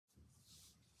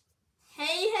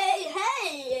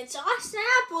it's Austin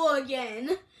Apple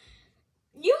again.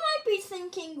 You might be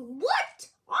thinking, what?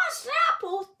 Austin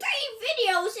Apple, 3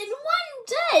 videos in one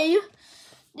day?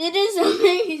 It is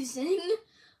amazing.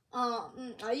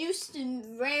 I used to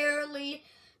rarely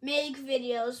make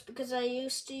videos because I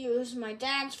used to use my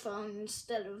dad's phone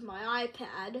instead of my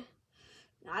iPad.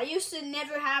 I used to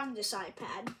never have this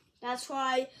iPad. That's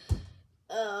why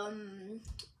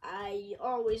I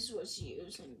always was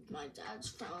using my dad's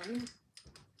phone.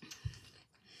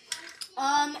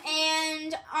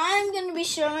 And I'm going to be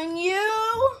showing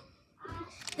you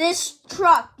this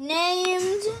truck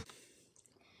named,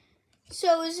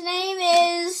 so his name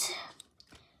is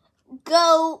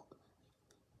Goge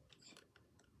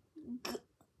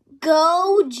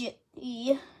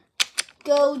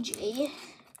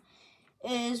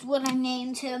is what I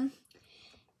named him.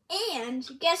 And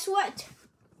guess what?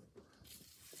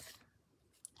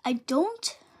 I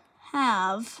don't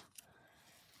have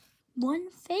one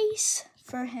face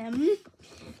for him.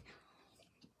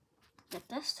 Get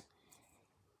this.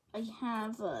 I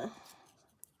have a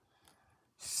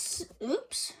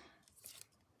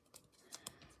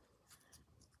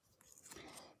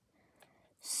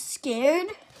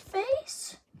scared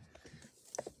face,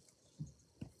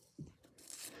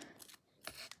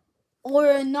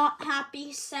 or a not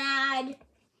happy, sad,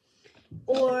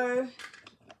 or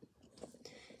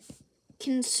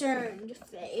concerned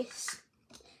face.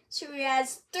 So he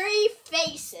has 3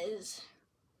 faces.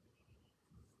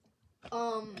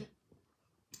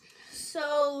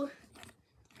 So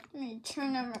let me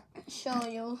turn him and show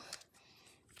you.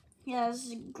 He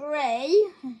has gray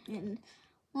and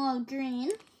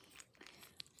green,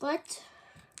 but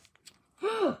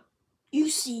you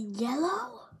see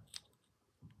yellow?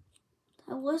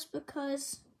 That was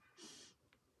because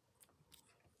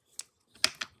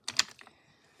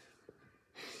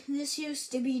this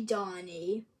used to be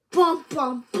Donnie. Bum,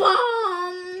 bum,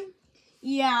 bum!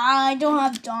 Yeah, I don't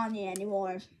have Donnie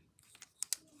anymore.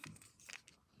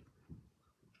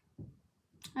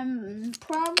 I'm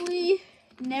probably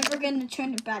never going to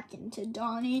turn it back into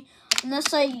Donnie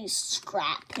unless I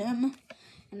scrap him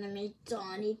and then make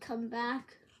Donnie come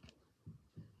back.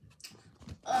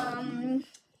 Well,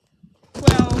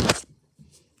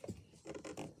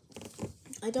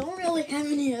 I don't really have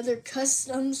any other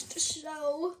customs to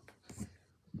show,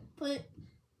 but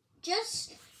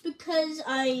just because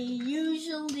I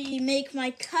usually make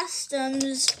my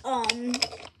customs,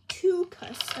 2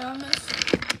 customs.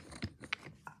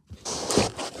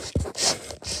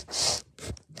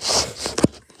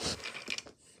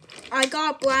 I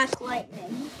got Black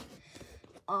Lightning.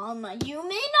 You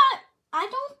may not, I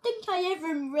don't think I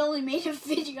ever really made a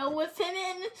video with him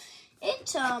in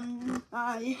it.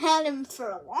 I had him for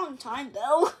a long time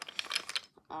though.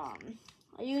 I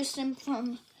used him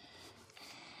from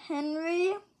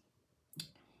Henry.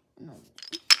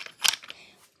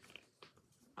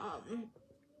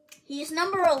 He's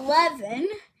number 11.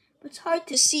 It's hard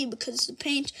to see because the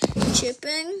paint's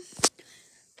chipping.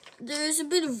 There's a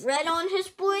bit of red on his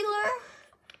boiler.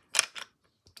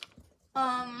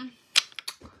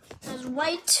 There's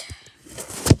white.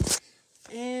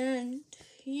 And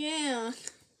yeah.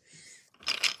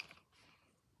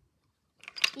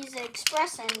 He's an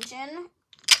express engine.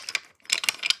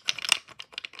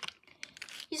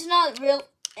 He's not real,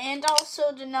 and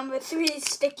also the number 3 is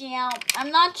sticking out. I'm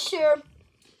not sure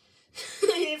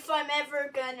if I'm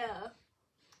ever gonna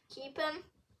keep him.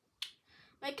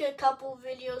 Make a couple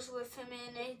videos with him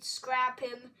in it, scrap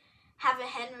him, have a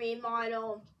Henry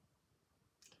model,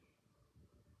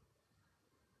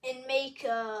 and make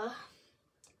a,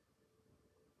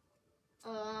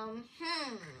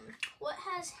 what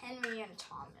has Henry and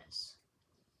Thomas?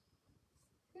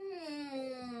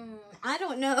 I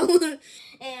don't know.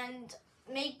 And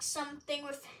make something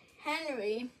with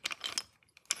Henry.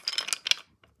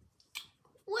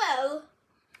 Well,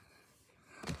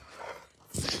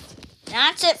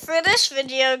 that's it for this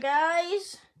video,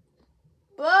 guys.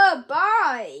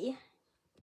 Bye-bye.